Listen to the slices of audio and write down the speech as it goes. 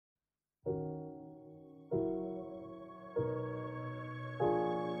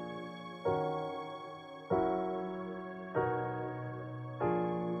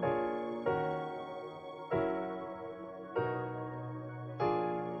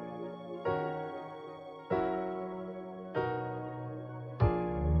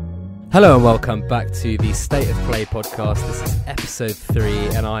Hello and welcome back to the State of Play podcast. This is episode 3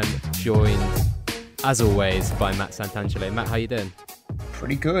 and I'm joined, as always, by Matt Santangelo. Matt, how you doing?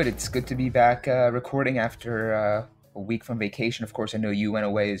 Pretty good. It's good to be back recording after a week from vacation. Of course, I know you went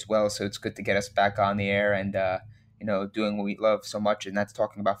away as well, so it's good to get us back on the air and, doing what we love so much, and that's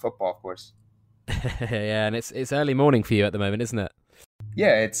talking about football, of course. Yeah, and it's early morning for you at the moment, isn't it?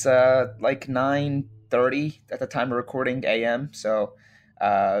 Yeah, it's like 9:30 at the time of recording a.m., so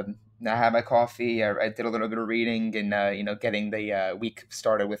I had my coffee. I did a little bit of reading and getting the week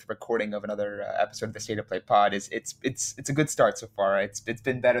started with recording of another episode of the State of Play pod. It's a good start so far. It's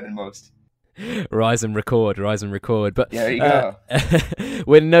been better than most. Rise and record. But yeah, there you go.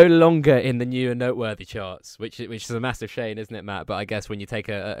 We're no longer in the new and noteworthy charts, which is a massive shame, isn't it, Matt? But I guess when you take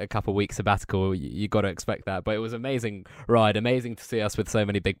a couple of weeks sabbatical, you got to expect that. But it was amazing to see us with so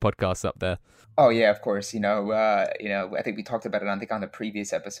many big podcasts up there. Oh yeah, of course. I think we talked about it on the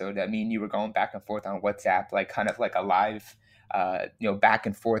previous episode. I mean, you were going back and forth on WhatsApp, like kind of like a live, back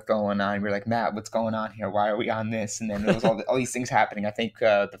and forth going on. We're like, Matt, what's going on here? Why are we on this? And then there was all these things happening. I think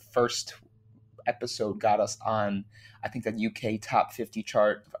the first episode got us on, I think, the UK top 50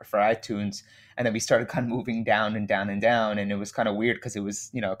 chart for iTunes, and then we started kind of moving down and down and down, and it was kind of weird because it was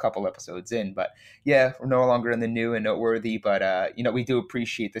a couple episodes in. But yeah, we're no longer in the new and noteworthy, but we do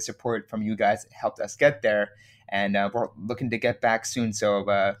appreciate the support from you guys that helped us get there, and we're looking to get back soon. So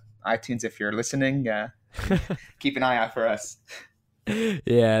iTunes, if you're listening, keep an eye out for us.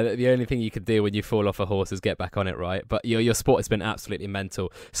 Yeah, the only thing you can do when you fall off a horse is get back on it, right? But your sport has been absolutely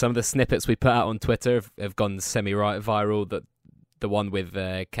mental. Some of the snippets we put out on Twitter have gone semi-viral. The one with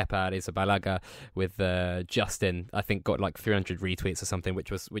Kepa Arrizabalaga with Justin, I think, got like 300 retweets or something,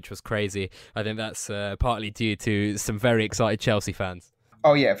 which was crazy. I think that's partly due to some very excited Chelsea fans.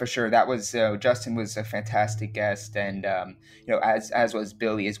 Oh yeah, for sure. That was Justin was a fantastic guest, and as was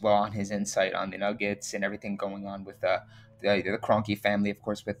Billy as well on his insight on the Nuggets and everything going on with the Kroenke family, of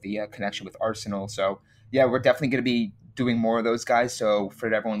course, with the connection with Arsenal. So yeah, we're definitely going to be doing more of those guys. So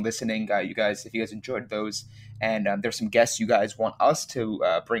for everyone listening, if you guys enjoyed those, and there's some guests you guys want us to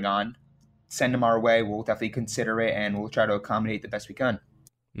bring on, send them our way. We'll definitely consider it, and we'll try to accommodate the best we can.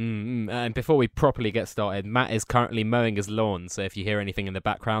 And before we properly get started, Matt is currently mowing his lawn, so if you hear anything in the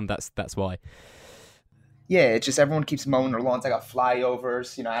background, that's why. Yeah, it's just everyone keeps mowing their lawns. I got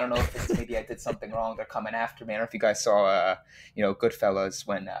flyovers. I don't know if it's maybe I did something wrong. They're coming after me. I don't know if you guys saw, Goodfellas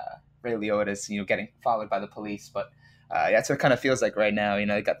when Ray Liotta's, getting followed by the police. But that's what it kind of feels like right now.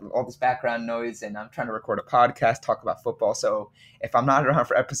 I got all this background noise, and I'm trying to record a podcast, talk about football. So if I'm not around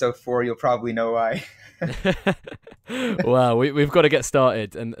for episode 4, you'll probably know why. Well, we've got to get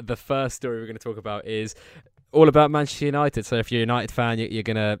started. And the first story we're going to talk about is all about Manchester United. So if you're a United fan, you're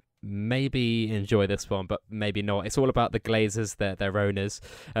going to maybe enjoy this one, but maybe not. It's all about the Glazers, their owners.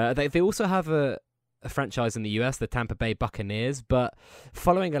 They also have a franchise in the US, the Tampa Bay Buccaneers, but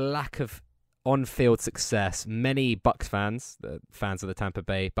following a lack of on-field success, many Bucs fans, the fans of the Tampa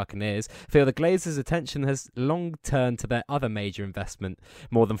Bay Buccaneers, feel the Glazers' attention has long turned to their other major investment,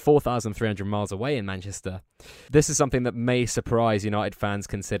 more than 4,300 miles away in Manchester. This is something that may surprise United fans,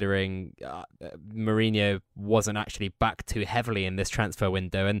 considering Mourinho wasn't actually backed too heavily in this transfer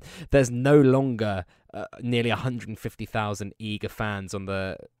window, and there's no longer nearly 150,000 eager fans on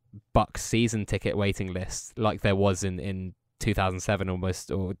the Bucs season ticket waiting list like there was in 2007,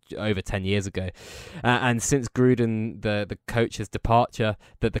 almost, or over 10 years ago. And since Gruden, the coach's departure,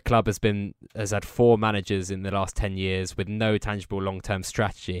 that the club has had 4 managers in the last 10 years with no tangible long-term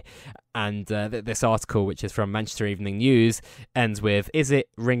strategy. And this article, which is from Manchester Evening News, ends with, "Is it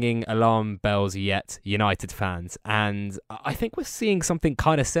ringing alarm bells yet, United fans?" And I think we're seeing something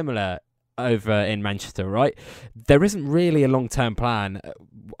kind of similar over in Manchester, right? There isn't really a long-term plan,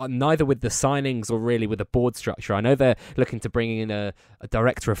 neither with the signings or really with the board structure. I know they're looking to bring in a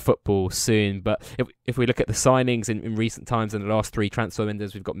director of football soon, but if we look at the signings in recent times, in the last 3 transfer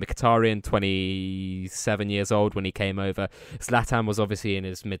windows, we've got Mkhitaryan, 27 years old when he came over. Zlatan was obviously in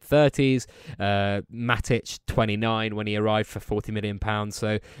his mid-30s. Matic, 29 when he arrived for £40 million.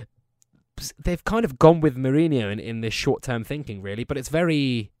 So they've kind of gone with Mourinho in this short-term thinking, really, but it's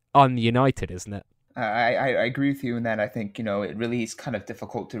very un-United, isn't it? I agree with you in that. I think, it really is kind of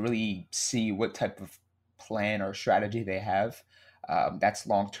difficult to really see what type of plan or strategy they have. That's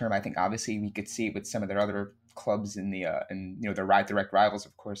long term. I think obviously we could see it with some of their other clubs in their direct rivals,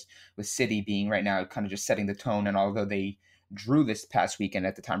 of course, with City being right now kind of just setting the tone. And although they drew this past weekend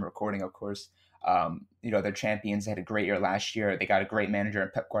at the time of recording, of course, they're champions. They had a great year last year. They got a great manager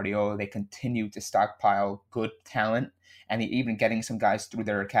in Pep Guardiola. They continue to stockpile good talent, and even getting some guys through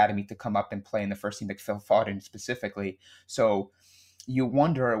their academy to come up and play in the first team, like Phil Foden specifically. So you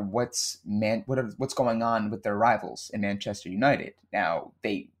wonder what's going on with their rivals in Manchester United. Now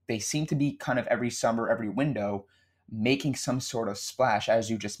they seem to be kind of every summer, every window, making some sort of splash. As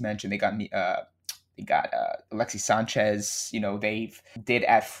you just mentioned, they got Alexis Sanchez. They've did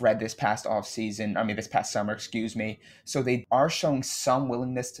add Fred this past off season. I mean, this past summer, excuse me. So they are showing some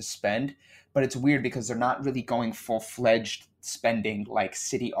willingness to spend, but it's weird because they're not really going full fledged spending like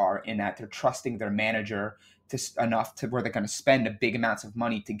City are, in that they're trusting their manager enough to where they're going to spend a big amounts of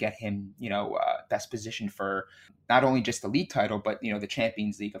money to get him, best position for not only just the league title, but the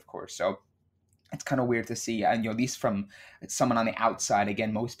Champions League, of course. So it's kind of weird to see, and at least from someone on the outside.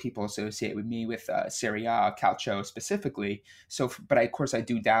 Again, most people associate with me with Serie A, Calcio specifically. So, but of course, I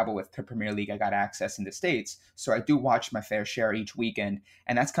do dabble with the Premier League. I got access in the States, so I do watch my fair share each weekend,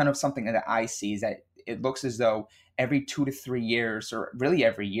 and that's kind of something that I see, is that it looks as though every 2 to 3 years, or really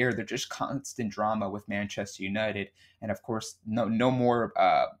every year, there's just constant drama with Manchester United, and of course, no more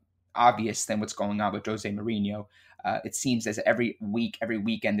obvious than what's going on with Jose Mourinho. It seems as every week, every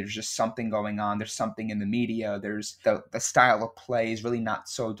weekend, there's just something going on. There's something in the media. There's the style of play is really not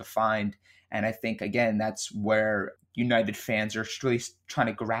so defined. And I think, again, that's where United fans are really trying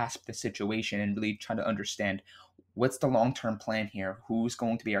to grasp the situation and really trying to understand what's the long-term plan here? Who's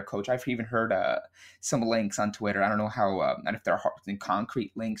going to be our coach? I've even heard some links on Twitter. I don't know how, and if they're hard and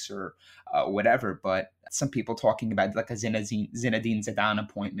concrete links or whatever, but some people talking about like a Zinedine Zidane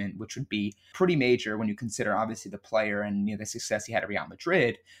appointment, which would be pretty major when you consider obviously the player and the success he had at Real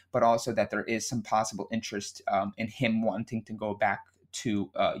Madrid, but also that there is some possible interest in him wanting to go back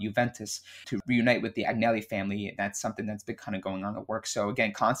to Juventus to reunite with the Agnelli family. That's something that's been kind of going on at work. So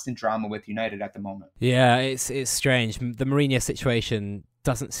again, constant drama with United at the moment. Yeah, it's strange. The Mourinho situation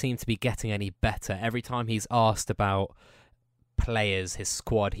doesn't seem to be getting any better. Every time he's asked about players, his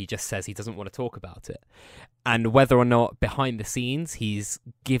squad, he just says he doesn't want to talk about it. And whether or not behind the scenes he's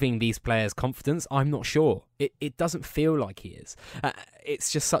giving these players confidence, I'm not sure. It doesn't feel like he is.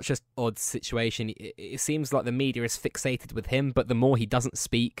 It's just such an odd situation. It seems like the media is fixated with him, but the more he doesn't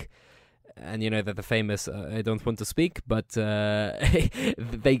speak, and the famous I don't want to speak, but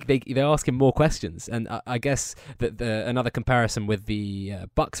they ask him more questions. And I guess that another comparison with the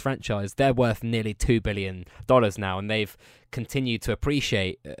Bucks franchise, they're worth nearly $2 billion now, and they've continued to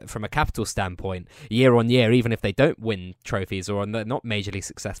appreciate from a capital standpoint year on year, even if they don't win trophies or they're not majorly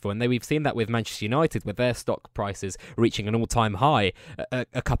successful. And we've seen that with Manchester United, with their stock prices reaching an all-time high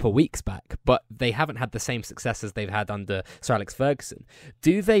a couple of weeks back, but they haven't had the same success as they've had under Sir Alex Ferguson.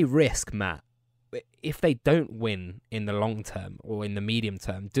 Do they risk, Matt, if they don't win in the long term or in the medium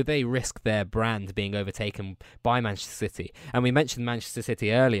term, do they risk their brand being overtaken by Manchester City? And we mentioned Manchester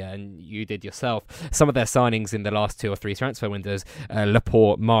City earlier, and you did yourself. Some of their signings in the last 2 or 3 transfer windows,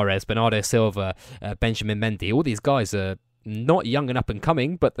 Laporte, Mahrez, Bernardo Silva, Benjamin Mendy, all these guys are not young and up and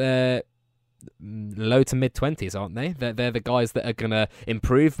coming, but they're low to mid-20s, aren't they? They're the guys that are going to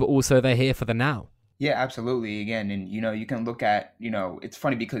improve, but also they're here for the now. Yeah, absolutely. Again, and you can look at, it's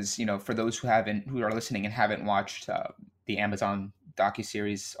funny because, for those who are listening and haven't watched the Amazon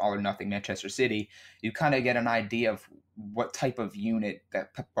docuseries All or Nothing Manchester City, you kind of get an idea of what type of unit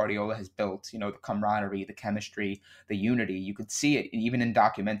that Pep Guardiola has built, the camaraderie, the chemistry, the unity. You could see it even in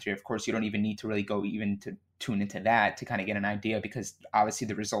documentary. Of course, you don't even need to really go even to tune into that to kind of get an idea, because obviously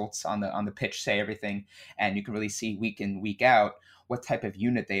the results on the pitch say everything, and you can really see week in, week out what type of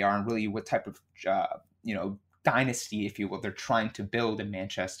unit they are and really what type of dynasty, if you will, they're trying to build in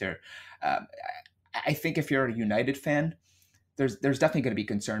Manchester. I think if you're a United fan, there's definitely going to be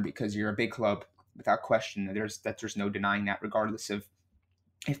concern, because you're a big club without question. There's no denying that, regardless of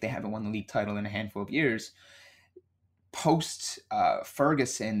if they haven't won the league title in a handful of years. Post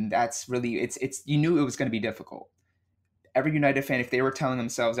Ferguson, that's really it's you knew it was going to be difficult. Every United fan, if they were telling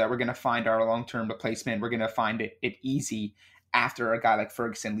themselves that we're going to find our long-term replacement, we're going to find it easy after a guy like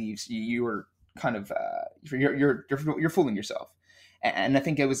Ferguson leaves, you were kind of you're fooling yourself. And I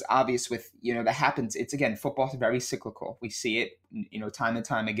think it was obvious with, that happens. It's, again, football's very cyclical. We see it, time and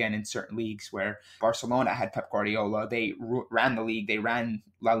time again in certain leagues, where Barcelona had Pep Guardiola. They ran the league. They ran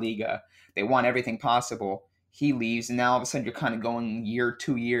La Liga. They won everything possible. He leaves, and now all of a sudden you're kind of going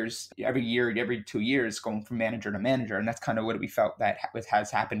every 2 years, going from manager to manager. And that's kind of what we felt that has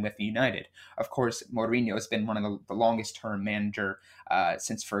happened with United. Of course, Mourinho has been one of the longest term manager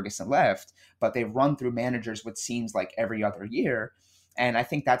since Ferguson left, but they've run through managers what seems like every other year. And I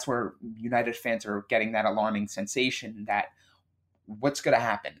think that's where United fans are getting that alarming sensation that what's going to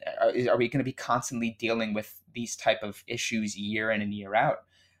happen? Are we going to be constantly dealing with these type of issues year in and year out?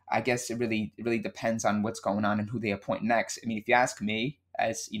 I guess it really depends on what's going on and who they appoint next. I mean, if you ask me,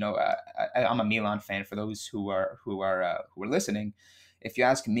 as you know, I'm a Milan fan. For those who are listening, if you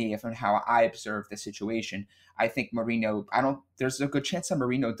ask me, if and how I observe the situation, I think Mourinho. I don't. There's a good chance that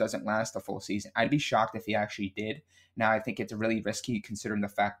Mourinho doesn't last the full season. I'd be shocked if he actually did. Now, I think it's really risky considering the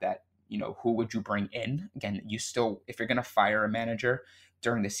fact that, who would you bring in? Again, you still, if you're going to fire a manager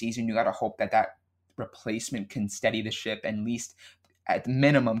during the season, you got to hope that that replacement can steady the ship and at least at the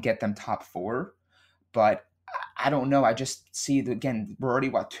minimum get them top four. But I don't know. I just see that, again, we're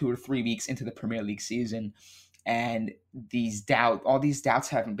already, 2 or 3 weeks into the Premier League season, and all these doubts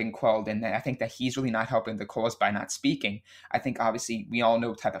haven't been quelled. And I think that he's really not helping the cause by not speaking. I think obviously we all know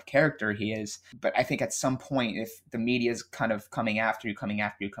what type of character he is, but I think at some point, if the media is kind of coming after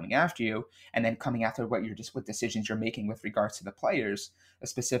you, and then coming after what decisions you're making with regards to the players,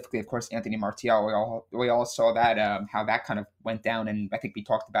 specifically, of course, Anthony Martial, we all saw that, how that kind of went down. And I think we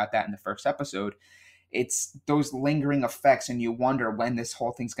talked about that in the first episode. It's those lingering effects, and you wonder when this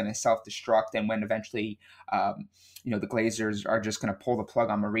whole thing's going to self-destruct, and when eventually, the Glazers are just going to pull the plug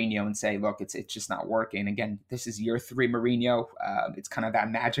on Mourinho and say, look, it's just not working. Again, this is year 3 Mourinho. It's kind of that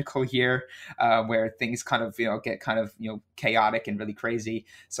magical year where things kind of, get kind of, chaotic and really crazy.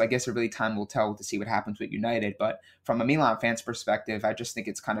 So I guess really time will tell to see what happens with United. But from a Milan fan's perspective, I just think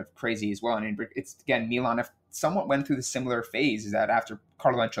it's kind of crazy as well. I mean, it's, again, Milan have somewhat went through the similar phase, is that after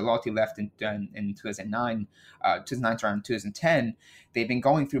Carlo Ancelotti left in 2009, 2010, they've been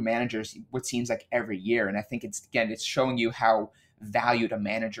going through managers what seems like every year. And I think it's showing you how valued a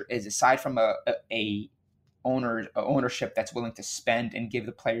manager is, aside from a ownership that's willing to spend and give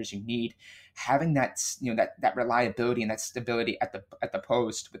the players you need. Having that, that reliability and that stability at the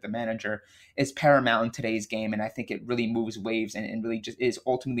post with the manager is paramount in today's game. And I think it really moves waves and really just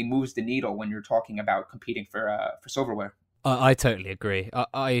ultimately moves the needle when you're talking about competing for silverware. I totally agree.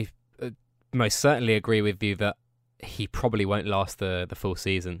 I most certainly agree with you that he probably won't last the full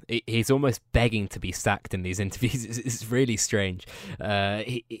season. He's almost begging to be sacked in these interviews. It's really strange.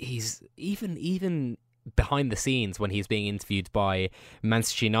 He's even behind the scenes when he's being interviewed by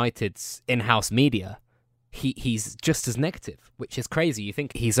Manchester United's in-house media, he's just as negative, which is crazy. You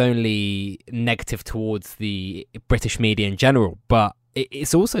think he's only negative towards the British media in general, but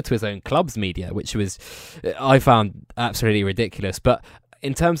it's also to his own club's media, which I found absolutely ridiculous. But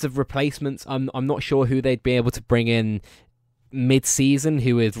in terms of replacements, I'm not sure who they'd be able to bring in mid-season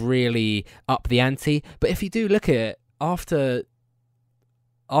who is really up the ante. But if you do look at it, after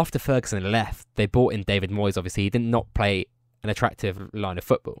Ferguson left, they brought in David Moyes. Obviously, he did not play an attractive line of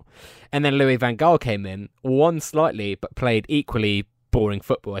football. And then Louis van Gaal came in, won slightly, but played equally boring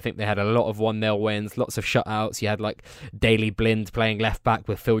football. I think they had a lot of 1-0 wins, lots of shutouts. You had like Daley Blind playing left back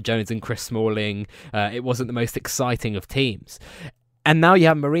with Phil Jones and Chris Smalling. It wasn't the most exciting of teams. And now you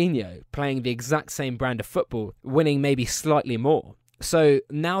have Mourinho playing the exact same brand of football, winning maybe slightly more. So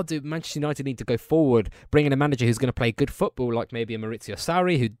now do Manchester United need to go forward, bring in a manager who's going to play good football, like maybe a Maurizio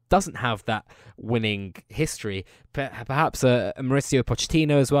Sarri, who doesn't have that winning history, perhaps a Mauricio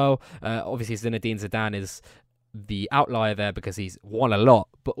Pochettino as well. Obviously, Zinedine Zidane is the outlier there because he's won a lot,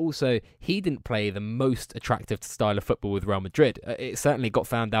 but also he didn't play the most attractive style of football with Real Madrid. It certainly got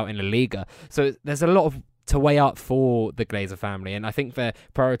found out in La Liga. So there's a lot of to weigh up for the Glazer family, and I think their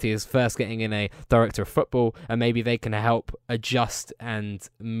priority is first getting in a director of football, and maybe they can help adjust and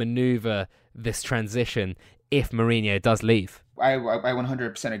maneuver this transition if Mourinho does leave. I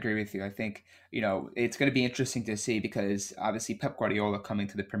 100% agree with you. I think, it's going to be interesting to see, because obviously Pep Guardiola coming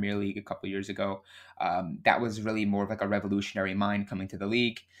to the Premier League a couple of years ago, that was really more of like a revolutionary mind coming to the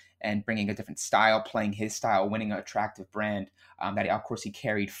league and bringing a different style, playing his style, winning an attractive brand that, of course, he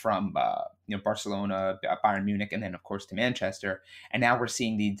carried from Barcelona, Bayern Munich, and then, of course, to Manchester. And now we're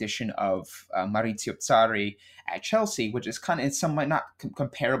seeing the addition of Maurizio Sarri at Chelsea, which is kind of in some way not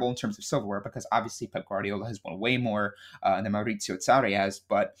comparable in terms of silverware, because obviously Pep Guardiola has won way more than Maurizio Sarri has.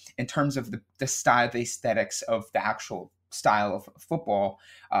 But in terms of the style, the aesthetics of the actual style of football,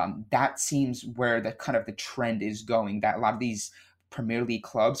 that seems where the kind of the trend is going, that a lot of these Premier League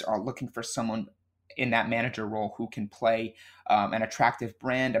clubs are looking for someone in that manager role who can play an attractive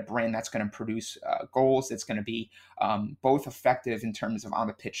brand, a brand that's going to produce goals, that's going to be both effective in terms of on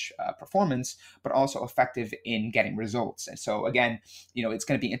the pitch performance, but also effective in getting results. And so again, it's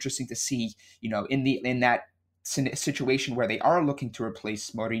going to be interesting to see, in that situation where they are looking to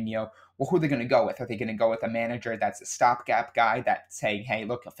replace Mourinho, well, who are they going to go with? Are they going to go with a manager that's a stopgap guy that's saying, hey,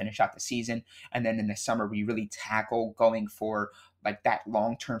 look, I'll finish out the season, and then in the summer we really tackle going for like that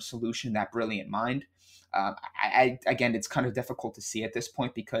long-term solution, that brilliant mind. Again, it's kind of difficult to see at this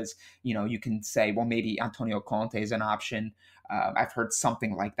point because, you can say, well, maybe Antonio Conte is an option. I've heard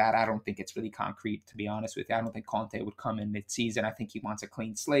something like that. I don't think it's really concrete, to be honest with you. I don't think Conte would come in mid-season. I think he wants a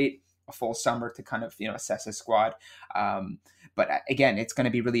clean slate, a full summer to kind of, assess his squad. But again, it's going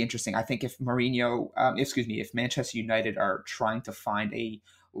to be really interesting. I think if if Manchester United are trying to find a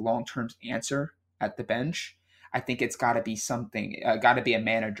long-term answer at the bench, I think it's got to be got to be a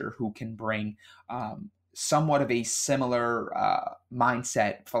manager who can bring somewhat of a similar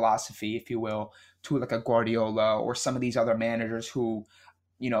mindset, philosophy, if you will, to like a Guardiola or some of these other managers who,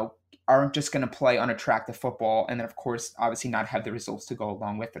 aren't just going to play unattractive football and then, of course, obviously not have the results to go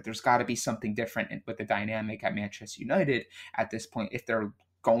along with it. There's got to be something different with the dynamic at Manchester United at this point if they're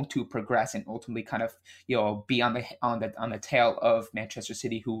going to progress and ultimately kind of be on the tail of Manchester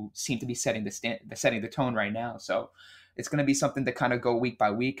City, who seem to be setting the tone right now. So it's going to be something to kind of go week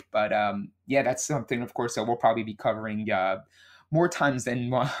by week. But that's something, of course, that we'll probably be covering more times than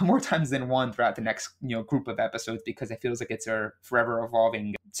one throughout the next group of episodes, because it feels like it's a forever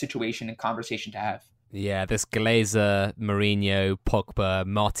evolving situation and conversation to have. Yeah, this Glazer, Mourinho, Pogba,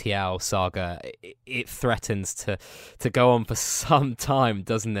 Martial saga, it threatens to go on for some time,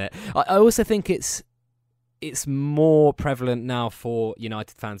 doesn't it? I also think it's more prevalent now for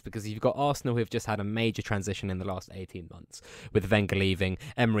United fans because you've got Arsenal, who have just had a major transition in the last 18 months with Wenger leaving,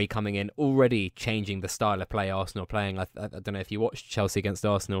 Emery coming in, already changing the style of play Arsenal playing. I don't know if you watched Chelsea against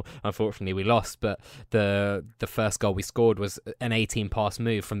Arsenal. Unfortunately, we lost, but the first goal we scored was an 18-pass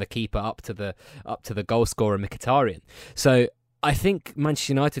move from the keeper up to the goal scorer Mkhitaryan. So I think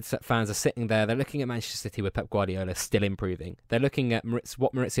Manchester United fans are sitting there, they're looking at Manchester City with Pep Guardiola still improving. They're looking at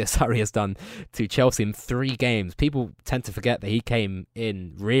what Maurizio Sarri has done to Chelsea in 3 games. People tend to forget that he came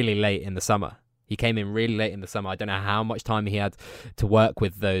in really late in the summer. I don't know how much time he had to work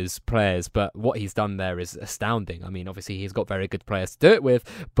with those players, but what he's done there is astounding. I mean, obviously he's got very good players to do it with,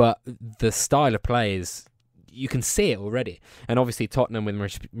 but the style of play is... you can see it already. And obviously Tottenham with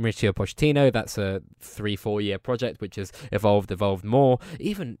Mauricio Pochettino, that's a 3-4 year project which has evolved more.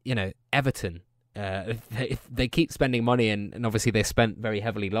 Even Everton, they keep spending money, and obviously they spent very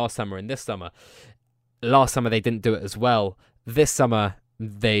heavily last summer and this summer. Last summer they didn't do it as well. This summer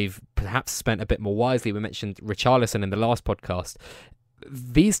they've perhaps spent a bit more wisely. We mentioned Richarlison in the last podcast.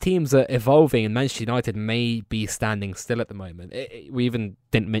 These teams are evolving, and Manchester United may be standing still at the moment. We even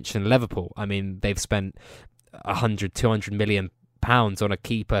didn't mention Liverpool. I mean, they've spent 200 million pounds on a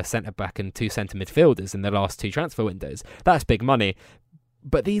keeper, centre-back and 2 centre midfielders in the last 2 transfer windows. That's big money.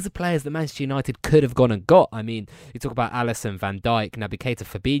 But these are players that Manchester United could have gone and got. I mean, you talk about Alisson, Van Dijk, Naby Keita,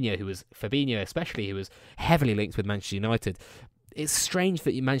 Fabinho, who was heavily linked with Manchester United. It's strange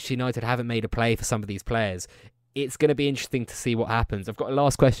that Manchester United haven't made a play for some of these players. It's going to be interesting to see what happens. I've got a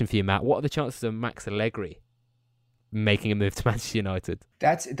last question for you, Matt. What are the chances of Max Allegri making a move to Manchester United?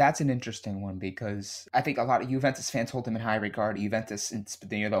 That's an interesting one, because I think a lot of Juventus fans hold him in high regard. Juventus,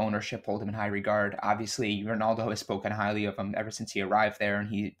 the ownership, hold him in high regard. Obviously, Ronaldo has spoken highly of him ever since he arrived there,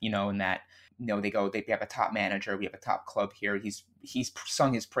 and they have a top manager, we have a top club here. He's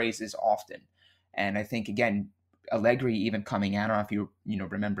sung his praises often, and I think again, Allegri even coming out. I don't know if you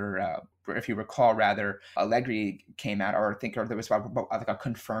remember. If you recall, rather, Allegri came out, or there was like a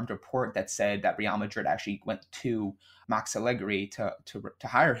confirmed report that said that Real Madrid actually went to Max Allegri to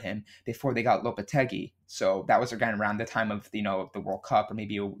hire him before they got Lopetegui. So that was again around the time of the World Cup, or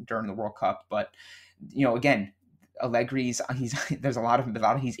maybe during the World Cup. But again, Allegri's there's a lot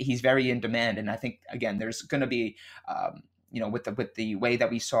of he's very in demand, and I think again there's going to be. With the way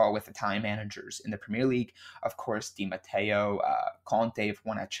that we saw with the time managers in the Premier League, of course, Di Matteo, Conte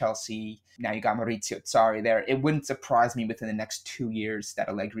won at Chelsea. Now you got Maurizio Sarri there. It wouldn't surprise me within the next 2 years that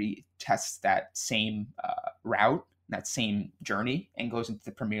Allegri tests that same route, that same journey, and goes into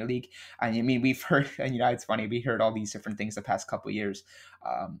the Premier League. And I mean, we've heard, and it's funny, we heard all these different things the past couple of years.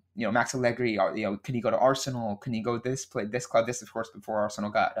 Max Allegri, can he go to Arsenal? Can he go play this club? This, of course, before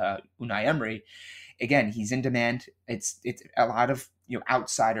Arsenal got Unai Emery. Again, he's in demand. It's a lot of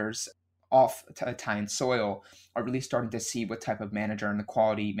outsiders off Italian soil are really starting to see what type of manager and the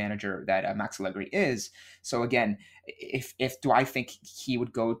quality manager that Max Allegri is. So again, if do I think he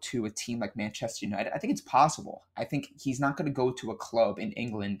would go to a team like Manchester United? I think it's possible. I think he's not going to go to a club in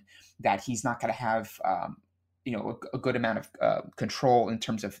England that he's not going to have a good amount of control in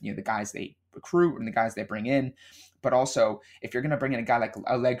terms of the guys they recruit and the guys they bring in. But also, if you're going to bring in a guy like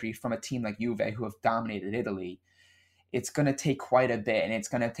Allegri from a team like Juve, who have dominated Italy, it's going to take quite a bit, and it's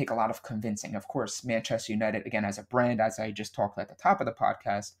going to take a lot of convincing. Of course, Manchester United, again, as a brand, as I just talked at the top of the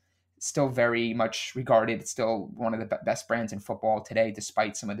podcast, still very much regarded, still one of the best brands in football today,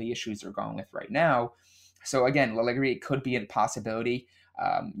 despite some of the issues they're going with right now. So again, Allegri could be a possibility.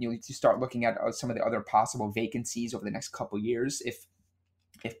 You need to start looking at some of the other possible vacancies over the next couple of years. If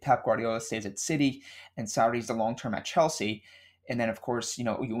Pep Guardiola stays at City and Sarri's the long term at Chelsea, and then of course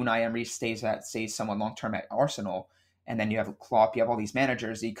Unai Emery stays somewhat long term at Arsenal, and then you have Klopp, you have all these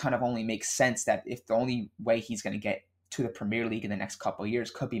managers. It kind of only makes sense that if the only way he's going to get to the Premier League in the next couple of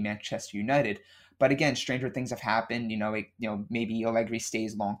years could be Manchester United. But again, stranger things have happened. Maybe Allegri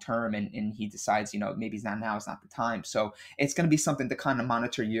stays long term, and he decides, maybe it's not now, it's not the time. So it's going to be something to kind of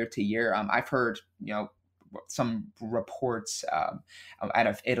monitor year to year. I've heard, some reports out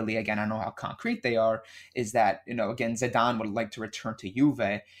of Italy. Again, I don't know how concrete they are. Is that again, Zidane would like to return to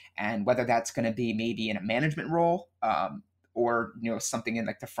Juve, and whether that's going to be maybe in a management role. Or something in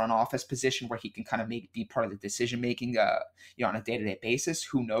like the front office position where he can kind of be part of the decision making on a day-to-day basis.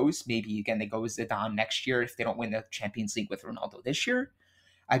 Who knows? Maybe again they go with Zidane next year if they don't win the Champions League with Ronaldo this year.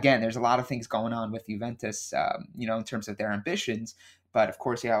 Again, there's a lot of things going on with Juventus, in terms of their ambitions. But of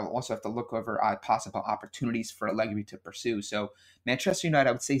course, you also have to look over possible opportunities for Allegri to pursue. So Manchester United,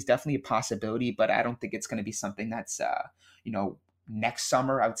 I would say, is definitely a possibility, but I don't think it's going to be something that's next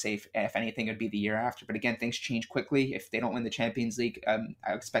summer. I would say if anything, it would be the year after. But again, things change quickly. If they don't win the Champions League, I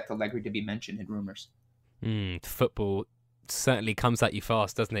expect Allegri to be mentioned in rumors. Football certainly comes at you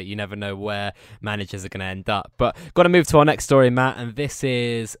fast, doesn't it? You never know where managers are going to end up. But got to move to our next story, Matt, and this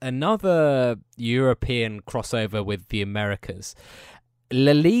is another European crossover with the Americas.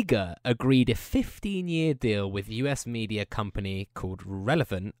 La Liga agreed a 15-year deal with US media company called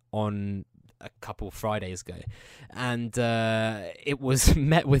Relevant on a couple Fridays ago, and it was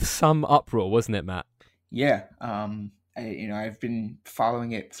met with some uproar, wasn't it, Matt? Yeah. I've been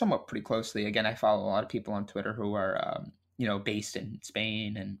following it somewhat pretty closely. Again, I follow a lot of people on Twitter who are based in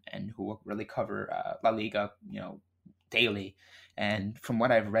Spain and who really cover La Liga daily. And from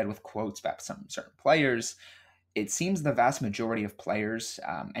what I've read with quotes about some certain players, it seems the vast majority of players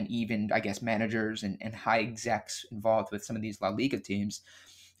and even I guess managers and high execs involved with some of these La Liga teams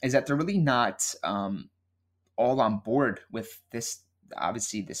is that they're really not all on board with this.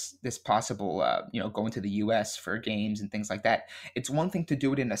 Obviously, this possible going to the U.S. for games and things like that. It's one thing to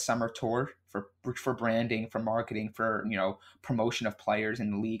do it in a summer tour for branding, for marketing, for promotion of players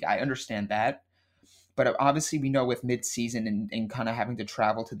in the league. I understand that, but obviously we know with mid-season and kind of having to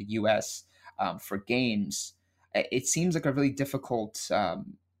travel to the U.S. For games, it seems like a really difficult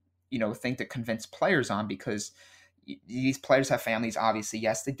thing to convince players on because these players have families. Obviously,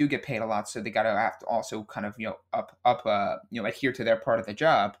 yes, they do get paid a lot, so they got to have to also kind of adhere to their part of the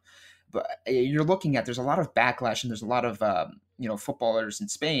job. But you're looking at there's a lot of backlash and there's a lot of footballers in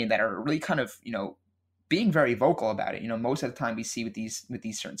Spain that are really kind of being very vocal about it. Most of the time we see with these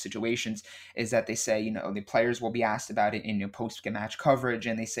certain situations is that they say, the players will be asked about it in post-match coverage,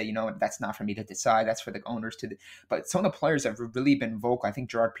 and they say, that's not for me to decide. That's for the owners to. But some of the players have really been vocal. I think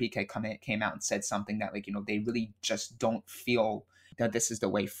Gerard Piqué came out and said something that they really just don't feel that this is the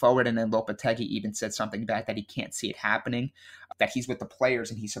way forward. And then Lopetegui even said something back that he can't see it happening, that he's with the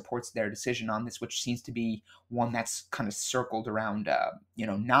players and he supports their decision on this, which seems to be one that's kind of circled around,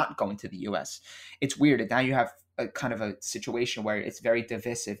 not going to the U.S. It's weird. Now you have a kind of a situation where it's very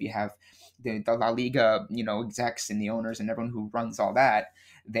divisive. You have the La Liga, execs and the owners and everyone who runs all that.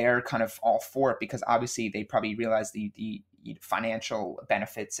 They're kind of all for it because obviously they probably realize the financial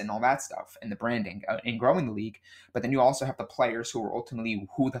benefits and all that stuff and the branding in growing the league. But then you also have the players who are ultimately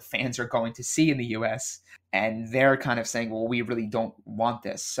who the fans are going to see in the US, and they're kind of saying, well, we really don't want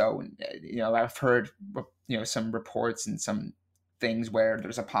this. So I've heard some reports and some things where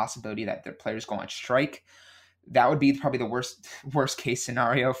there's a possibility that the players go on strike. That would be probably the worst case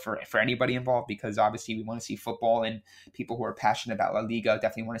scenario for anybody involved, because obviously we want to see football, and people who are passionate about La Liga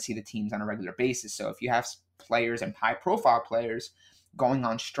definitely want to see the teams on a regular basis. So if you have players and high profile players going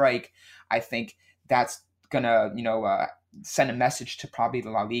on strike, I think that's gonna send a message to probably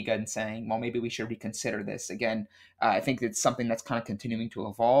the La Liga and saying, well, maybe we should reconsider this again. I think it's something that's kind of continuing to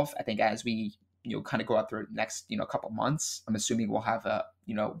evolve. I think as we kind of go out through the next couple months, I'm assuming we'll have a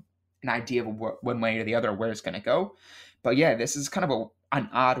an idea of one way or the other where it's going to go. But yeah, this is kind of an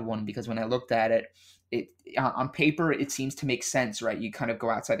odd one, because when I looked at it, on paper, it seems to make sense, right? You kind of go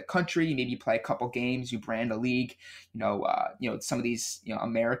outside the country, maybe play a couple games, you brand a league, some of these,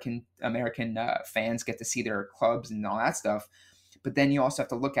 American fans get to see their clubs and all that stuff. But then you also have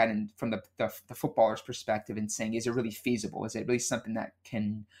to look at it from the footballer's perspective and saying, is it really feasible? Is it really something that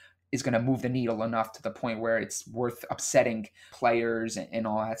can is going to move the needle enough to the point where it's worth upsetting players and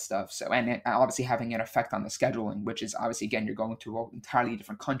all that stuff. So, and obviously having an effect on the scheduling, which is obviously, again, you're going to an entirely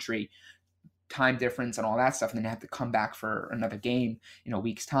different country, time difference and all that stuff, and then have to come back for another game in a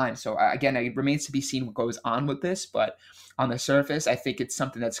week's time. So again, it remains to be seen what goes on with this, but on the surface, I think it's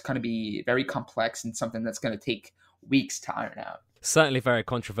something that's going to be very complex and something that's going to take weeks to iron out. Certainly very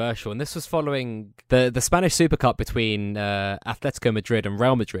controversial, and this was following the Spanish Super Cup between Atletico Madrid and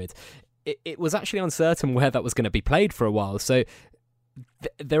Real Madrid. It was actually uncertain where that was going to be played for a while, so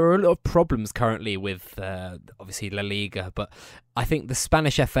there are a lot of problems currently with obviously La Liga, but I think the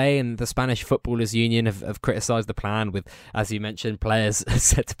Spanish FA and the Spanish Footballers Union have criticised the plan with, as you mentioned, players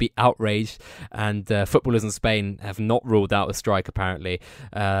said to be outraged, and footballers in Spain have not ruled out a strike apparently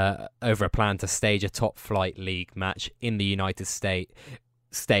over a plan to stage a top flight league match in the United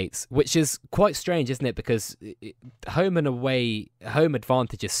States, which is quite strange, isn't it? Because home and away, home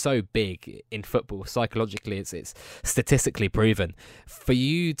advantage is so big in football. Psychologically, it's statistically proven. For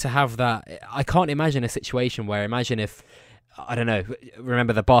you to have that, I can't imagine a situation where, imagine if, I don't know,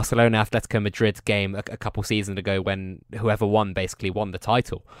 remember the Barcelona Atletico Madrid game a couple seasons ago when whoever won basically won the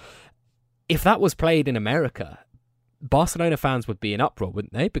title. If that was played in America, Barcelona fans would be in uproar,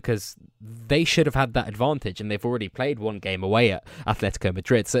 wouldn't they? Because they should have had that advantage, and they've already played one game away at Atletico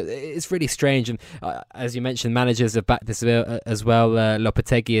Madrid. So it's really strange. And as you mentioned, managers have backed this as well.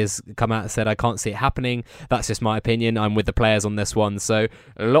 Lopetegui has come out and said, I can't see it happening. That's just my opinion. I'm with the players on this one. So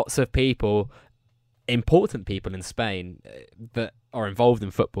lots of people, important people in Spain that are involved in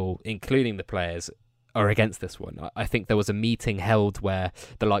football, including the players, are against this one. I think there was a meeting held where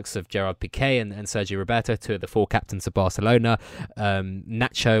the likes of Gerard Piqué and Sergio Roberto, two of the four captains of Barcelona,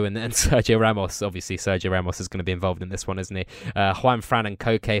 Nacho and Sergio Ramos, obviously Sergio Ramos is going to be involved in this one, isn't he? Juan Fran and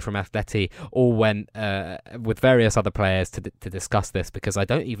Koke from Atleti all went with various other players to discuss this, because I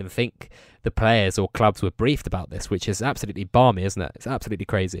don't even think the players or clubs were briefed about this, which is absolutely balmy, isn't it? It's absolutely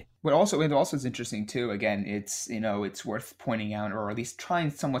crazy. What also is interesting too. Again, it's it's worth pointing out, or at least trying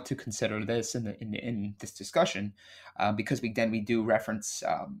somewhat to consider this in this discussion, because we do reference.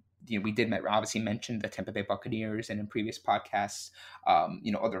 We did obviously mention the Tampa Bay Buccaneers, and in previous podcasts,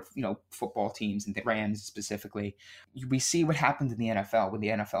 other football teams and the Rams specifically. We see what happens in the NFL when the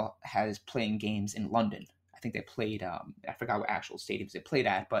NFL has playing games in London. I think they played, I forgot what actual stadiums they played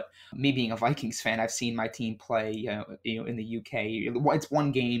at, but me being a Vikings fan, I've seen my team play, in the UK. It's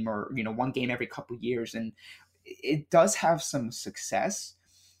one game or, one game every couple of years. And it does have some success,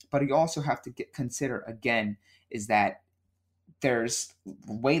 but you also have to consider, again, is that there's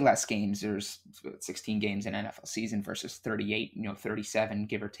way less games. There's 16 games in NFL season versus 38, 37,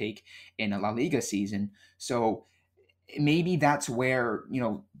 give or take, in a La Liga season. So maybe that's where,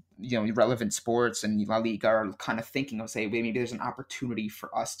 relevant sports and La Liga are kind of thinking of, say, maybe there's an opportunity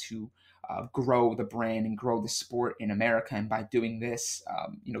for us to grow the brand and grow the sport in America. And by doing this,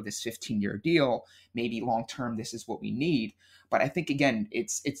 this 15-year deal, maybe long-term, this is what we need. But I think, again,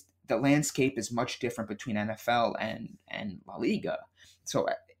 it's the landscape is much different between NFL and La Liga. So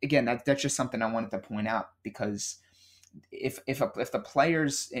again, that's just something I wanted to point out, because if the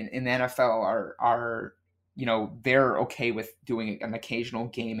players in the NFL are they're okay with doing an occasional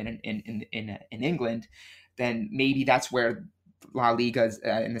game in England, then maybe that's where La Liga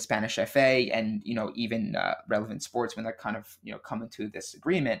in the Spanish FA and even relevant sports, when they're kind of coming to this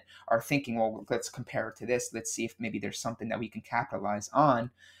agreement, are thinking, well, let's compare it to this. Let's see if maybe there's something that we can capitalize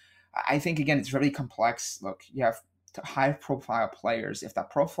on. I think, again, it's really complex. Look, you have high profile players. If the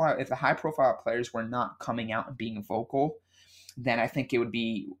high profile players were not coming out and being vocal, then I think it would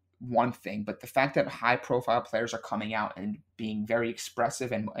be one thing. But the fact that high profile players are coming out and being very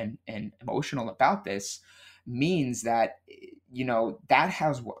expressive and emotional about this means that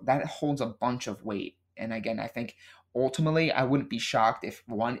that holds a bunch of weight. And again, I think ultimately I wouldn't be shocked if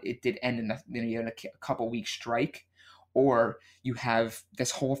it did end in a couple weeks strike, or you have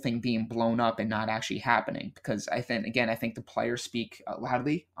this whole thing being blown up and not actually happening. Because I think the players speak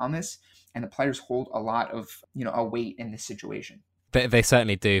loudly on this, and the players hold a lot of a weight in this situation. They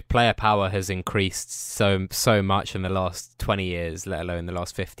certainly do. Player power has increased so much in the last 20 years, let alone the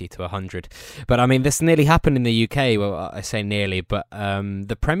last 50 to 100. But I mean, this nearly happened in the UK. Well, I say nearly, but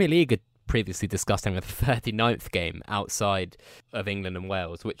the Premier League had previously discussed having a 39th game outside of England and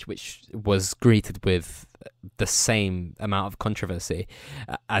Wales, which was greeted with the same amount of controversy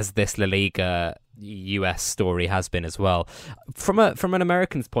as this La Liga US story has been as well. From an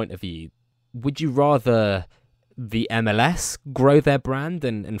American's point of view, would you rather the MLS grow their brand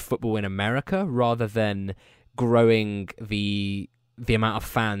and football in America rather than growing the amount of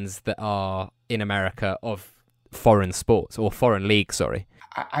fans that are in America of foreign sports or foreign leagues? Sorry.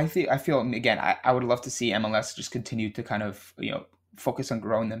 I feel again, I would love to see MLS just continue to kind of, focus on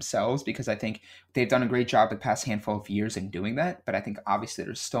growing themselves, because I think they've done a great job the past handful of years in doing that. But I think obviously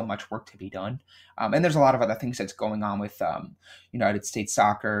there's still much work to be done, and there's a lot of other things that's going on with United States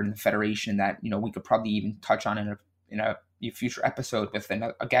Soccer and the federation that we could probably even touch on in a future episode with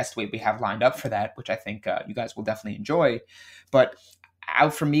a guest we have lined up for that, which I think you guys will definitely enjoy. But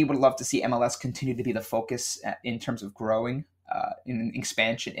out for me, would love to see MLS continue to be the focus in terms of growing in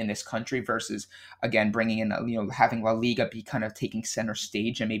expansion in this country, versus again bringing in having La Liga be kind of taking center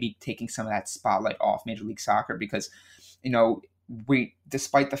stage and maybe taking some of that spotlight off Major League Soccer, because you know we,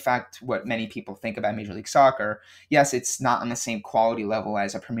 despite the fact what many people think about Major League Soccer, yes, it's not on the same quality level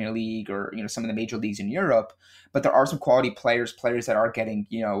as a Premier League or some of the major leagues in Europe, but there are some quality players that are getting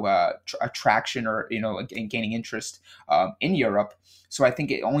attraction or and gaining interest in Europe. So I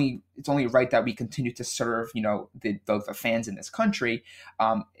think it's only right that we continue to serve the fans in this country,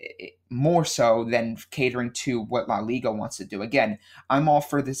 more so than catering to what La Liga wants to do. Again, I'm all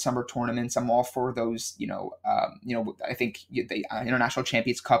for the summer tournaments. I'm all for those. I think the International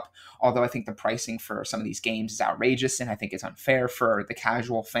Champions Cup, although I think the pricing for some of these games is outrageous, and I think it's unfair for the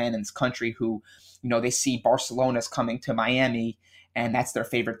casual fan in this country who, they see Barcelona's coming to Miami and that's their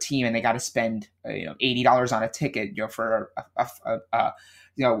favorite team, and they got to spend $80 on a ticket, for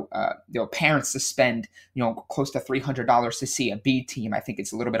parents to spend close to $300 to see a B team. I think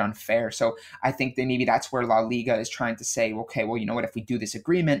it's a little bit unfair. So I think that maybe that's where La Liga is trying to say, okay, well, you know what, if we do this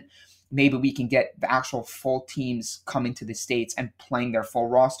agreement, maybe we can get the actual full teams coming to the States and playing their full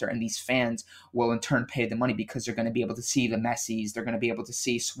roster. And these fans will in turn pay the money because they're going to be able to see the Messis. They're going to be able to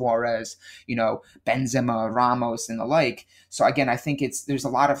see Suarez, Benzema, Ramos, and the like. So again, I think there's a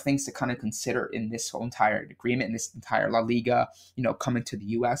lot of things to kind of consider in this whole entire agreement, in this entire La Liga, coming to the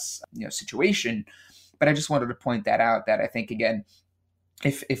U.S., situation. But I just wanted to point that out, that I think, again,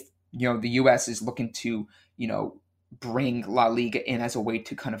 if the U.S. is looking to, bring La Liga in as a way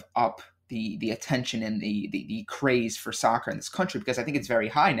to kind of up the attention and the craze for soccer in this country, because I think it's very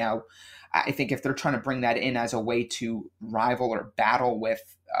high now. I think if they're trying to bring that in as a way to rival or battle with,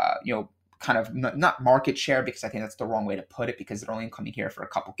 kind of not market share, because I think that's the wrong way to put it, because they're only coming here for a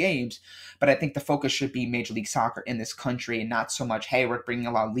couple games. But I think the focus should be Major League Soccer in this country, and not so much, hey, we're bringing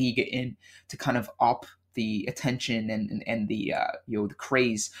La Liga in to kind of up the attention and the the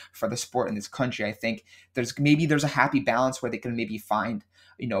craze for the sport in this country. I think there's a happy balance where they can maybe find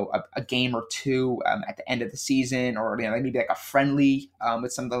a game or two at the end of the season, or maybe like a friendly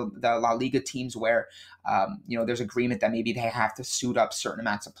with some of the La Liga teams where there's agreement that maybe they have to suit up certain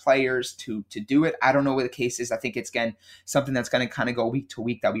amounts of players to do it. I don't know what the case is. I think it's, again, something that's going to kind of go week to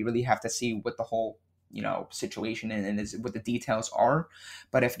week, that we really have to see what the whole situation and is what the details are.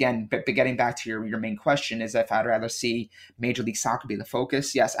 But if, again, but getting back to your main question, is if I'd rather see Major League Soccer be the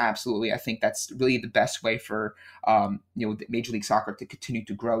focus, yes, absolutely. I think that's really the best way for Major League Soccer to continue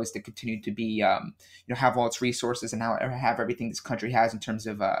to grow, is to continue to be have all its resources and have everything this country has in terms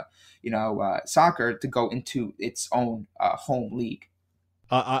of soccer to go into its own home league.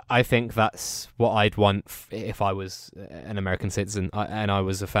 I think that's what I'd want if I was an American citizen and I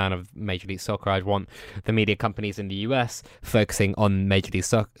was a fan of Major League Soccer. I'd want the media companies in the US focusing on Major League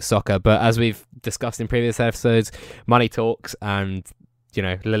Soccer. But as we've discussed in previous episodes, money talks, and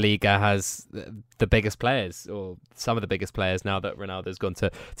La Liga has the biggest players, or some of the biggest players, now that Ronaldo's gone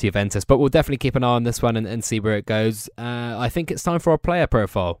to Juventus. But we'll definitely keep an eye on this one and see where it goes. I think it's time for our player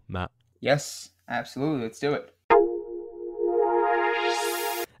profile, Matt. Yes, absolutely. Let's do it.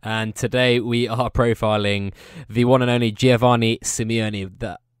 And today we are profiling the one and only Giovanni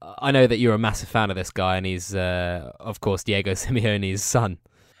Simeone. I know that you're a massive fan of this guy, and he's, of course, Diego Simeone's son.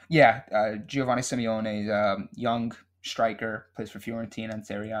 Yeah, Giovanni Simeone, young striker, plays for Fiorentina and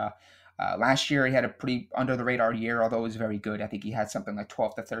Serie A. Last year, he had a pretty under-the-radar year, although it was very good. I think he had something like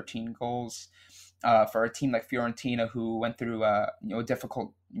 12 to 13 goals. For a team like Fiorentina, who went through a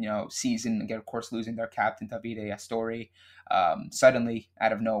difficult season, again, of course, losing their captain Davide Astori suddenly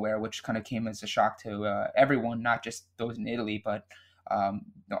out of nowhere, which kind of came as a shock to everyone, not just those in Italy, but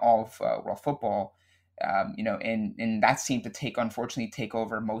all of world football. And that seemed to unfortunately take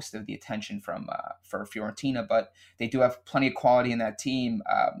over most of the attention for Fiorentina, but they do have plenty of quality in that team.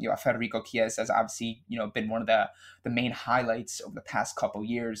 Federico Chiesa has obviously, been one of the main highlights over the past couple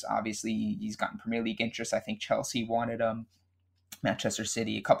years. Obviously, he's gotten Premier League interest. I think Chelsea wanted him, Manchester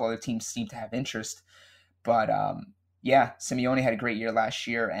City, a couple other teams seem to have interest. But Simeone had a great year last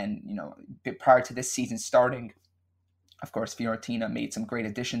year, and prior to this season starting, Of course, Fiorentina made some great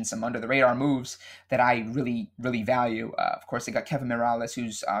additions, some under the radar moves that I really, really value. Of course, they got Kevin Morales,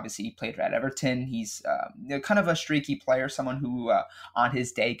 who's obviously played at Everton. He's kind of a streaky player, someone who on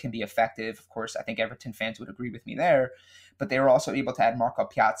his day can be effective. Of course, I think Everton fans would agree with me there. But they were also able to add Marco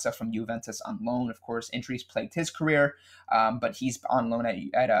Piazza from Juventus on loan. Of course, injuries plagued his career, but he's on loan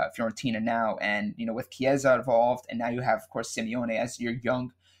at Fiorentina now. And, with Chiesa involved, and now you have, of course, Simeone as your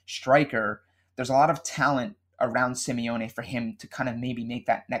young striker. There's a lot of talent around Simeone for him to kind of maybe make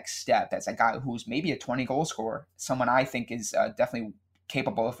that next step. That's a guy who's maybe a 20 goal scorer, someone I think is definitely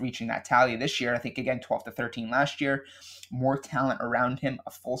capable of reaching that tally this year. I think, again, 12 to 13 last year. More talent around him,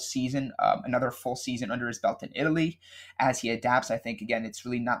 a full season, another full season under his belt in Italy. As he adapts, I think, again, it's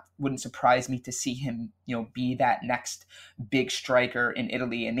really wouldn't surprise me to see him, be that next big striker in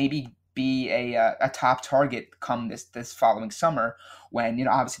Italy, and maybe be a top target come this following summer, when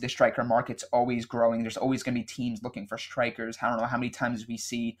obviously the striker market's always growing. There's always going to be teams looking for strikers. I don't know how many times we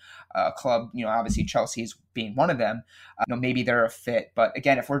see a club, obviously Chelsea is being one of them. Maybe they're a fit, but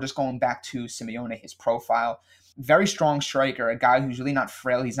again, if we're just going back to Simeone, his profile, very strong striker, a guy who's really not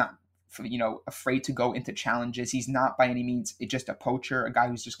frail. He's not afraid to go into challenges. He's not by any means just a poacher, a guy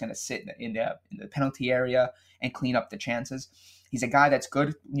who's just going to sit in the penalty area and clean up the chances. He's a guy that's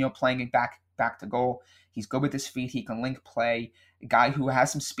good, playing it back to goal. He's good with his feet. He can link play. A guy who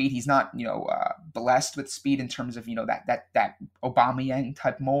has some speed. He's not, blessed with speed in terms of, that Aubameyang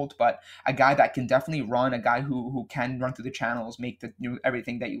type mold, but a guy that can definitely run. A guy who can run through the channels, make the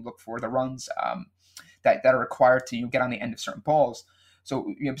everything that you look for, the runs that are required to get on the end of certain balls.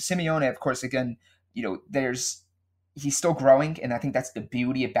 So Simeone, of course, again, he's still growing, and I think that's the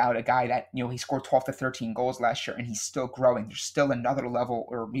beauty about a guy that, he scored 12 to 13 goals last year, and he's still growing. There's still another level,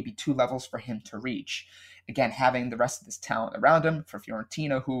 or maybe two levels, for him to reach. Again, having the rest of this talent around him for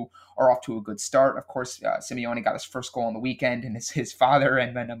Fiorentina, who are off to a good start. Of course, Simeone got his first goal on the weekend, and his father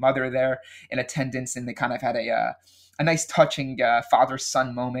and then a mother there in attendance, and they kind of had a nice touching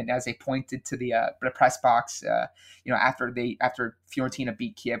father-son moment as they pointed to the press box, after Fiorentina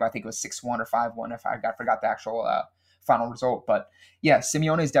beat Kiev. I think it was 6-1 or 5-1, if I forgot the actual final result. But yeah,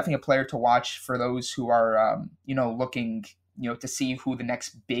 Simeone is definitely a player to watch for those who are looking to see who the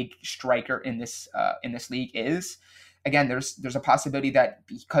next big striker in this league is. Again, there's a possibility that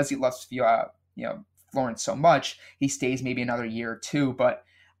because he loves Florence so much, he stays maybe another year or two. But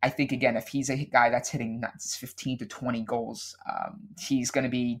I think, again, if he's a guy that's hitting 15 to 20 goals, he's going to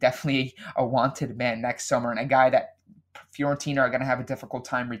be definitely a wanted man next summer, and a guy that Fiorentina are going to have a difficult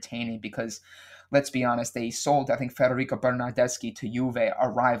time retaining, because let's be honest, they sold, I think, Federico Bernardeschi to Juve, a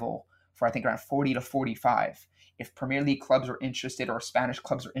rival, for I think around 40 to 45. If Premier League clubs are interested, or Spanish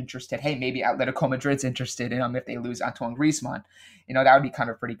clubs are interested, hey, maybe Atletico Madrid's interested in him if they lose Antoine Griezmann. That would be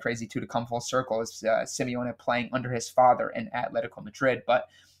kind of pretty crazy too, to come full circle, as Simeone playing under his father in Atletico Madrid. But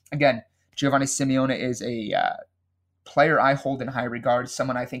again, Giovanni Simeone is a player I hold in high regard,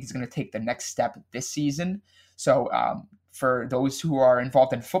 someone I think is going to take the next step this season. So for those who are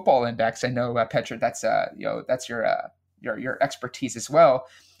involved in Football Index, I know, Petra, that's your expertise as well.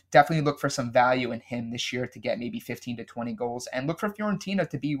 Definitely look for some value in him this year to get maybe 15 to 20 goals, and look for Fiorentina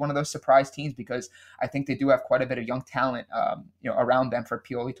to be one of those surprise teams, because I think they do have quite a bit of young talent, around them for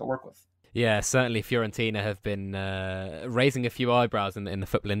Pioli to work with. Yeah, certainly Fiorentina have been raising a few eyebrows in the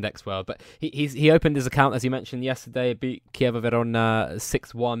Football Index world. But he opened his account, as you mentioned yesterday, beat Kiev Verona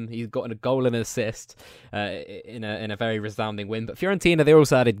 6-1. He's gotten a goal and an assist in a very resounding win. But Fiorentina, they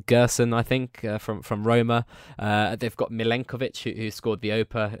also added Gerson, I think, from Roma. They've got Milenkovic, who scored the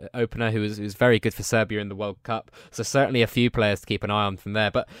opener, who was very good for Serbia in the World Cup. So certainly a few players to keep an eye on from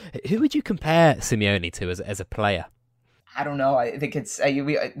there. But who would you compare Simeone to as a player? I don't know. I think it's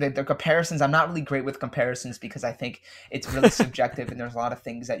the comparisons. I'm not really great with comparisons, because I think it's really subjective, and there's a lot of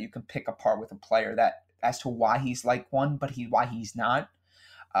things that you can pick apart with a player that as to why he's like one, but why he's not.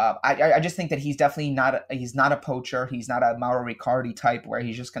 I just think that he's definitely he's not a poacher. He's not a Mauro Riccardi type where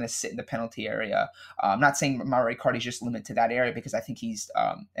he's just going to sit in the penalty area. I'm not saying Mauro Riccardi is just limited to that area, because I think he's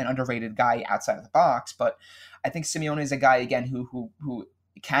an underrated guy outside of the box. But I think Simeone is a guy, again, who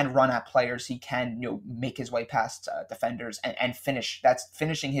can run at players. He can make his way past defenders and finish. That's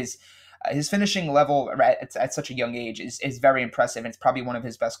finishing his finishing level at such a young age is very impressive, and it's probably one of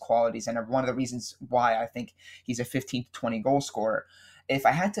his best qualities, and one of the reasons why I think he's a 15 to 20 goal scorer. If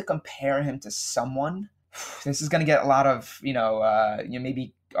I had to compare him to someone, this is going to get a lot of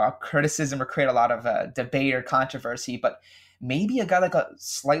maybe criticism, or create a lot of debate or controversy, but maybe a guy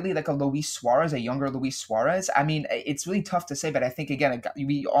slightly like a Luis Suarez, a younger Luis Suarez. I mean, it's really tough to say, but I think, again,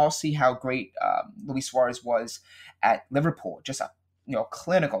 we all see how great Luis Suarez was at Liverpool. Just a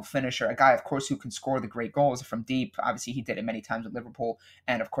clinical finisher, a guy, of course, who can score the great goals from deep. Obviously, he did it many times at Liverpool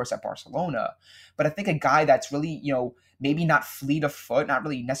and, of course, at Barcelona. But I think a guy that's really, maybe not fleet of foot, not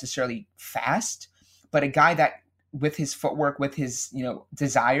really necessarily fast, but a guy that with his footwork, with his,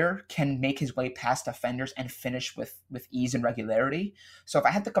 desire, can make his way past defenders and finish with ease and regularity. So if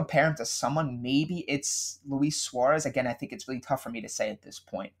I had to compare him to someone, maybe it's Luis Suarez. Again, I think it's really tough for me to say at this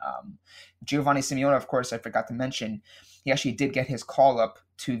point. Giovanni Simeone, of course, I forgot to mention, he actually did get his call up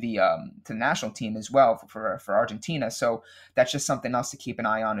to the national team as well for Argentina. So that's just something else to keep an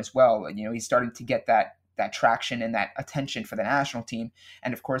eye on as well. He's starting to get that traction and that attention for the national team.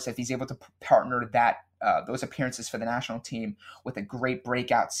 And of course, if he's able to partner those appearances for the national team with a great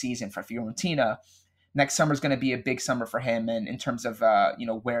breakout season for Fiorentina, next summer is going to be a big summer for him, and in terms of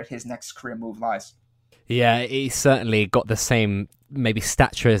where his next career move lies. Yeah, he's certainly got the same maybe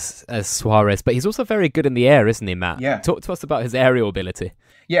stature as Suarez, but he's also very good in the air, isn't he, Matt? Yeah. Talk to us about his aerial ability.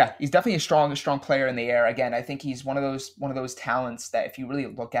 Yeah, he's definitely a strong player in the air. Again, I think he's one of those talents that if you really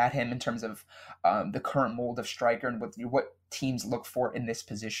look at him in terms of the current mold of striker and what teams look for in this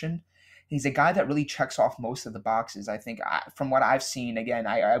position, he's a guy that really checks off most of the boxes. I think from what I've seen, again,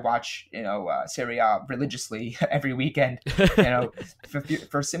 I watch Serie A religiously every weekend.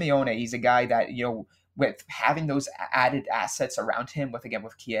 For Simeone, he's a guy that with having those added assets around him, with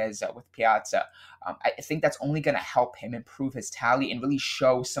Chiesa, with Piazza, I think that's only going to help him improve his tally and really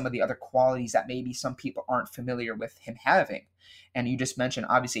show some of the other qualities that maybe some people aren't familiar with him having. And you just mentioned,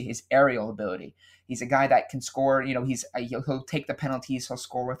 obviously, his aerial ability. He's a guy that can score. He'll take the penalties. He'll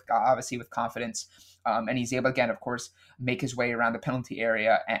score with confidence, and he's able, again, of course, make his way around the penalty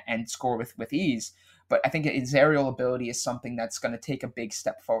area and score with ease. But I think his aerial ability is something that's going to take a big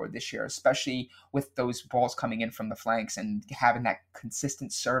step forward this year, especially with those balls coming in from the flanks and having that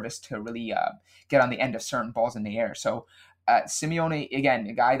consistent service to really get on the end of certain balls in the air. So Simeone, again,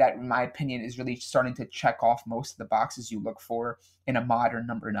 a guy that, in my opinion, is really starting to check off most of the boxes you look for in a modern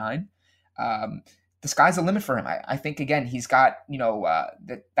number 9. The sky's the limit for him. I think, again, he's got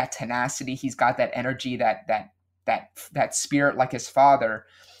that tenacity, he's got that energy, that spirit like his father.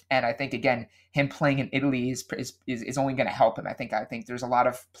 And I think, again, him playing in Italy is only going to help him. I think there's a lot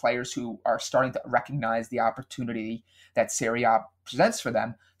of players who are starting to recognize the opportunity that Serie A presents for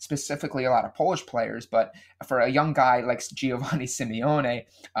them, specifically a lot of Polish players. But for a young guy like Giovanni Simeone,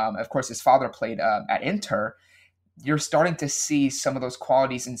 of course, his father played at Inter. You're starting to see some of those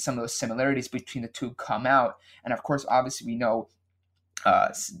qualities and some of those similarities between the two come out. And of course, obviously, we know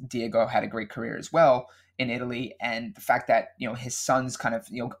Diego had a great career as well in Italy, and the fact that his son's kind of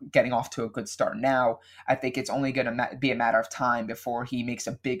getting off to a good start now, I think it's only going to be a matter of time before he makes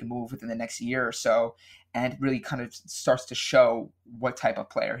a big move within the next year or so and really kind of starts to show what type of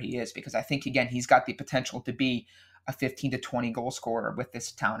player he is, because I think, again, he's got the potential to be a 15 to 20 goal scorer with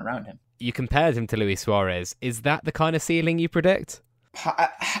this talent around him. You compared him to Luis Suarez. Is that the kind of ceiling you predict?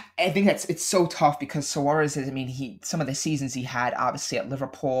 I think it's so tough because Suarez is, some of the seasons he had, obviously, at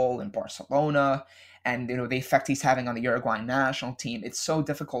Liverpool and Barcelona, and the effect he's having on the Uruguayan national team, it's so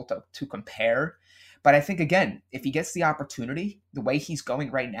difficult to compare. But I think, again, if he gets the opportunity, the way he's going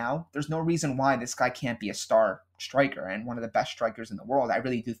right now, there's no reason why this guy can't be a star striker and one of the best strikers in the world. I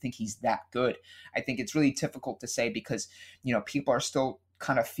really do think he's that good. I think it's really difficult to say because, people are still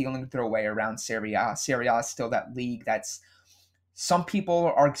kind of feeling their way around Serie A. Serie A is still that league that's, some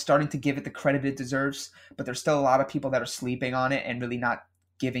people are starting to give it the credit it deserves, but there's still a lot of people that are sleeping on it and really not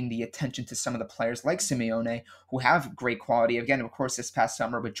giving the attention to some of the players like Simeone, who have great quality. Again, of course, this past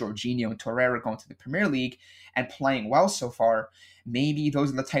summer with Jorginho and Torreira going to the Premier League and playing well so far, maybe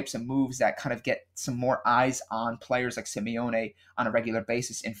those are the types of moves that kind of get some more eyes on players like Simeone on a regular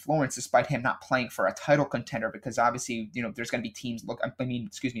basis in Florence, despite him not playing for a title contender, because obviously, there's going to be teams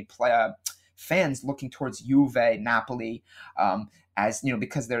fans looking towards Juve, Napoli, as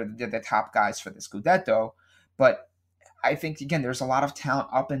because they're the top guys for the Scudetto. But I think, again, there's a lot of talent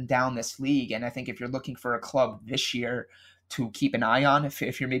up and down this league, and I think if you're looking for a club this year to keep an eye on,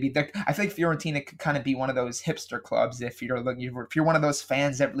 if you're maybe there, I think Fiorentina could kind of be one of those hipster clubs. If you're one of those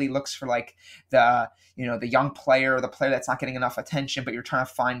fans that really looks for like the young player or the player that's not getting enough attention, but you're trying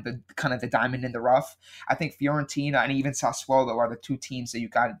to find the kind of the diamond in the rough. I think Fiorentina and even Sassuolo are the two teams that you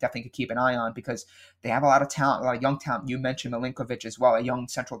definitely could keep an eye on because they have a lot of talent, a lot of young talent. You mentioned Milinkovic as well, a young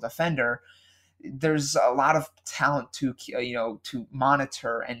central defender. There's a lot of talent to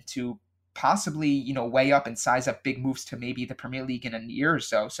monitor and to possibly weigh up and size up big moves to maybe the Premier League in a year or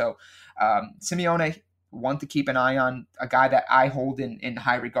so. So Simeone, one to keep an eye on, a guy that I hold in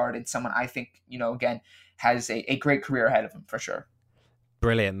high regard, and someone I think again has a great career ahead of him for sure.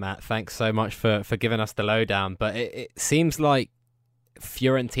 Brilliant, Matt. Thanks so much for giving us the lowdown. But it seems like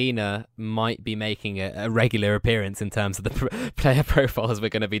Fiorentina might be making a regular appearance in terms of the player profiles we're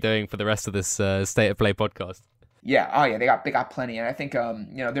going to be doing for the rest of this State of Play podcast. Yeah, oh yeah, they got plenty, and I think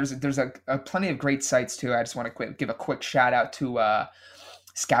there's a plenty of great sites too. I just want to give a quick shout out to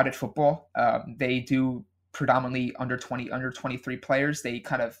Scouted Football. They do predominantly under 23 players. They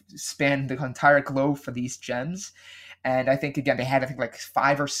kind of span the entire globe for these gems. And I think, again, they had, like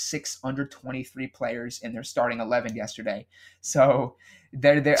 5 or 6 under 23 players in their starting 11 yesterday. So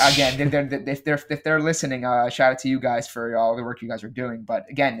if they're listening, shout out to you guys for all the work you guys are doing. But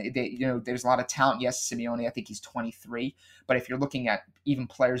again, there's a lot of talent. Yes, Simeone, I think he's 23. But if you're looking at even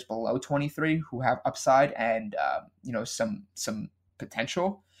players below 23 who have upside and some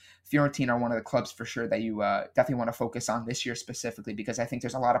potential, Fiorentina are one of the clubs for sure that you definitely want to focus on this year specifically, because I think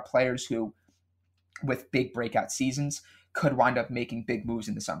there's a lot of players who, with big breakout seasons, could wind up making big moves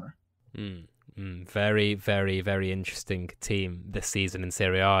in the summer. Very, very, very interesting team this season in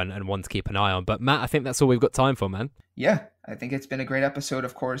Serie A, and one to keep an eye on. But Matt, I think that's all we've got time for, man. Yeah, I think it's been a great episode.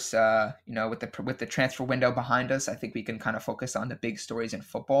 Of course, with the transfer window behind us, I think we can kind of focus on the big stories in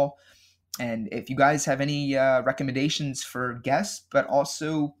football. And if you guys have any recommendations for guests, but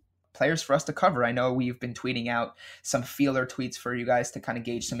also players for us to cover, I know we've been tweeting out some feeler tweets for you guys to kind of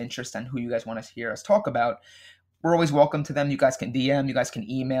gauge some interest on who you guys want to hear us talk about. We're always welcome to them. You guys can DM, you guys can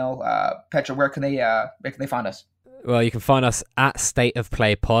email. Petra, where can they find us? Well, you can find us at State of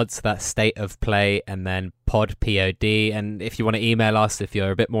Play Pod, so that's State of Play and then pod, P-O-D. And if you want to email us, if you're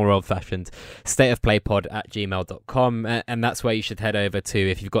a bit more old-fashioned, stateofplaypod@gmail.com. And that's where you should head over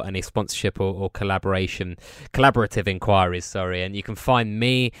to if you've got any sponsorship or collaborative inquiries, And you can find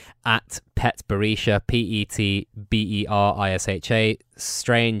me at Pet Berisha, Petberisha.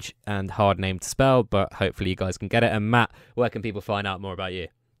 Strange and hard name to spell, but hopefully you guys can get it. And Matt, where can people find out more about you?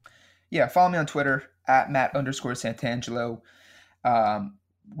 Yeah, follow me on Twitter at Matt_Santangelo.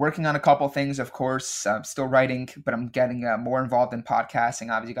 Working on a couple things, of course. I'm still writing, but I'm getting more involved in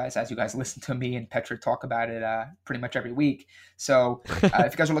podcasting. Obviously, guys, as you guys listen to me and Petra talk about it pretty much every week. So if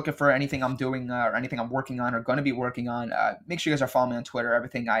you guys are looking for anything I'm doing or anything I'm working on or going to be working on, make sure you guys are following me on Twitter.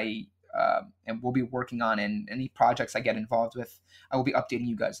 Everything I and will be working on and any projects I get involved with, I will be updating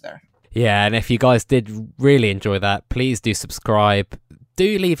you guys there. Yeah, and if you guys did really enjoy that, please do subscribe.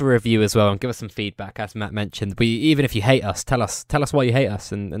 Do leave a review as well and give us some feedback. As Matt mentioned, even if you hate us, tell us why you hate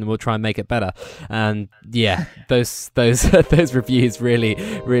us, and we'll try and make it better. And yeah, those reviews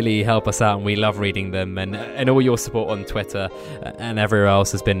really help us out, and we love reading them. And all your support on Twitter and everywhere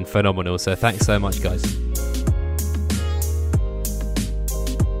else has been phenomenal. So thanks so much, guys.